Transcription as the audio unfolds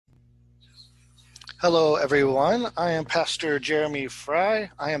Hello, everyone. I am Pastor Jeremy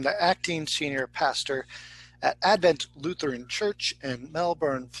Fry. I am the acting senior pastor at Advent Lutheran Church in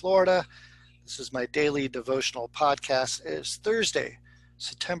Melbourne, Florida. This is my daily devotional podcast. It is Thursday,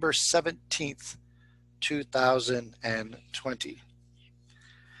 September 17th, 2020.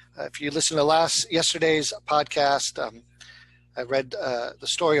 If you listen to yesterday's podcast, I read the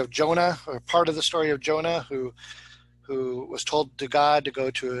story of Jonah, or part of the story of Jonah, who was told to God to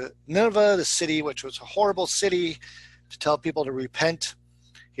go to Nineveh, the city, which was a horrible city, to tell people to repent.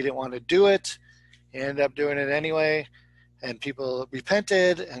 He didn't want to do it. He ended up doing it anyway, and people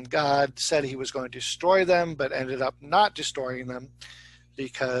repented, and God said he was going to destroy them, but ended up not destroying them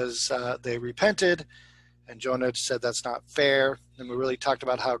because they repented, and Jonah said that's not fair. And we really talked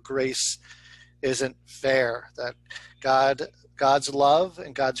about how grace isn't fair, that God's love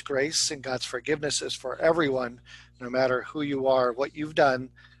and God's grace and God's forgiveness is for everyone. No matter who you are, what you've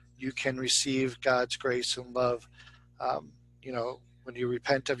done, you can receive God's grace and love. When you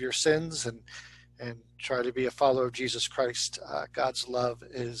repent of your sins and try to be a follower of Jesus Christ, God's love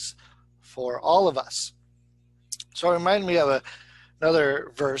is for all of us. So it reminded me of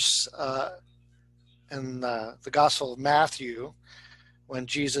another verse in the Gospel of Matthew, when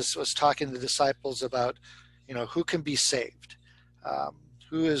Jesus was talking to the disciples about, who can be saved,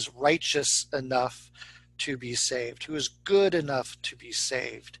 who is righteous enough to be saved, who is good enough to be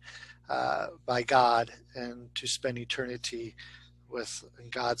saved by God and to spend eternity with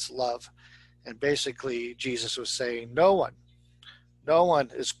God's love. And basically Jesus was saying no one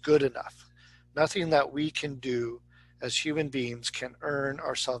is good enough. Nothing that we can do as human beings can earn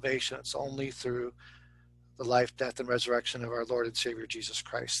our salvation. It's only through the life, death, and resurrection of our Lord and Savior Jesus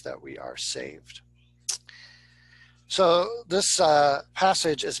Christ that we are saved. So this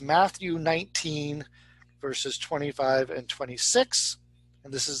passage is Matthew 19, verses 25 and 26.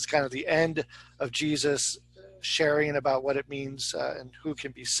 And this is kind of the end of Jesus sharing about what it means and who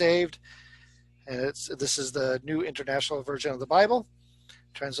can be saved. And this is the New International Version of the Bible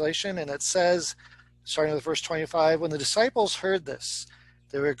translation. And it says, starting with verse 25, when the disciples heard this,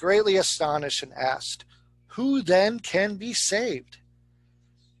 they were greatly astonished and asked, "Who then can be saved?"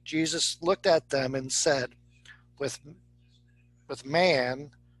 Jesus looked at them and said, with man,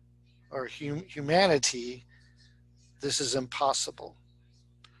 or humanity, this is impossible.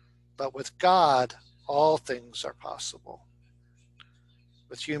 But with God, all things are possible.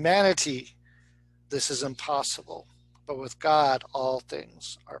 With humanity, this is impossible. But with God, all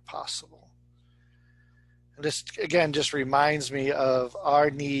things are possible. And this, again, just reminds me of our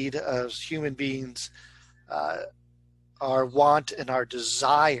need as human beings, our want and our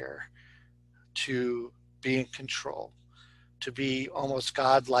desire to be in control, to be almost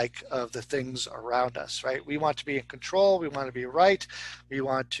godlike of the things around us, right? We want to be in control. We want to be right. We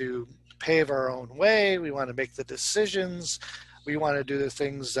want to pave our own way. We want to make the decisions. We want to do the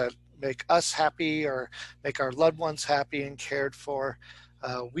things that make us happy or make our loved ones happy and cared for.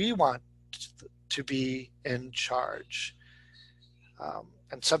 We want to be in charge.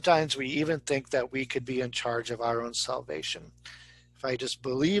 And sometimes we even think that we could be in charge of our own salvation. If I just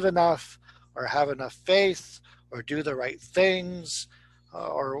believe enough or have enough faith or do the right things,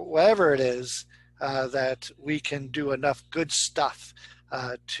 or whatever it is, that we can do enough good stuff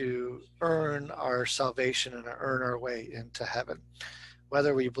to earn our salvation and earn our way into heaven.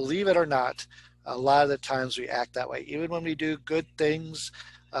 Whether we believe it or not, a lot of the times we act that way. Even when we do good things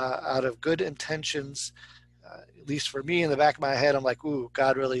out of good intentions, at least for me, in the back of my head, I'm like, ooh,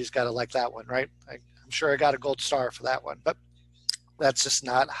 God really has got to like that one, right? I'm sure I got a gold star for that one, but that's just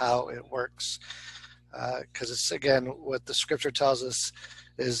not how it works. Because it's, again, what the scripture tells us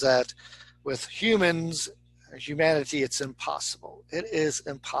is that with humanity, it's impossible. It is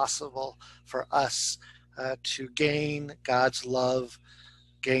impossible for us to gain God's love,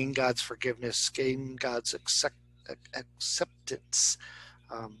 gain God's forgiveness, gain God's acceptance.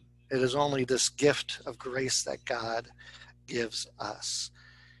 It is only this gift of grace that God gives us.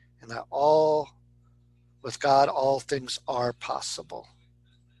 And that with God, all things are possible.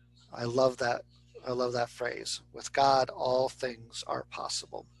 I love that phrase. With God, all things are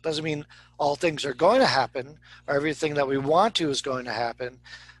possible. Doesn't mean all things are going to happen or everything that we want to is going to happen,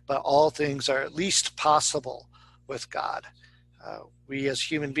 but all things are at least possible with God. We as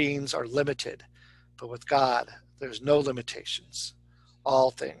human beings are limited, but with God, there's no limitations.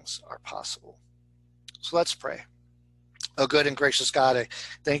 All things are possible. So let's pray. Oh, good and gracious God, I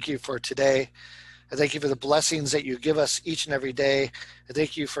thank you for today. I thank you for the blessings that you give us each and every day. I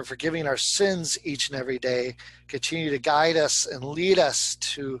thank you for forgiving our sins each and every day. Continue to guide us and lead us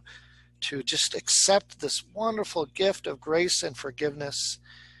to just accept this wonderful gift of grace and forgiveness,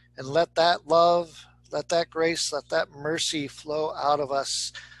 and let that love Let that grace, let that mercy flow out of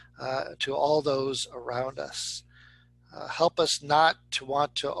us to all those around us. Help us not to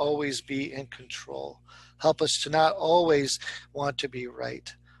want to always be in control. Help us to not always want to be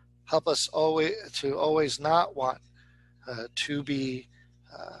right. Help us always not want to be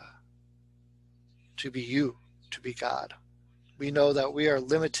you, to be God. We know that we are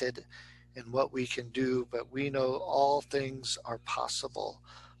limited in what we can do, but we know all things are possible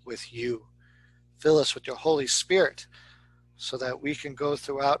with you. Fill us with your Holy Spirit so that we can go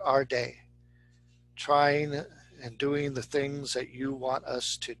throughout our day trying and doing the things that you want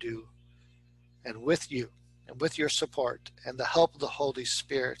us to do. And with you and with your support and the help of the Holy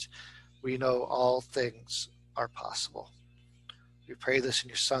Spirit, we know all things are possible. We pray this in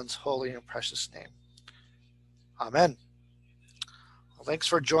your Son's holy and precious name. Amen. Well, thanks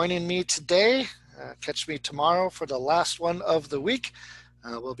for joining me today. Catch me tomorrow for the last one of the week.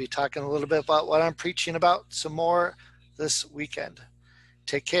 We'll be talking a little bit about what I'm preaching about some more this weekend.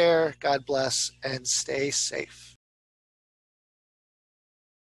 Take care, God bless, and stay safe.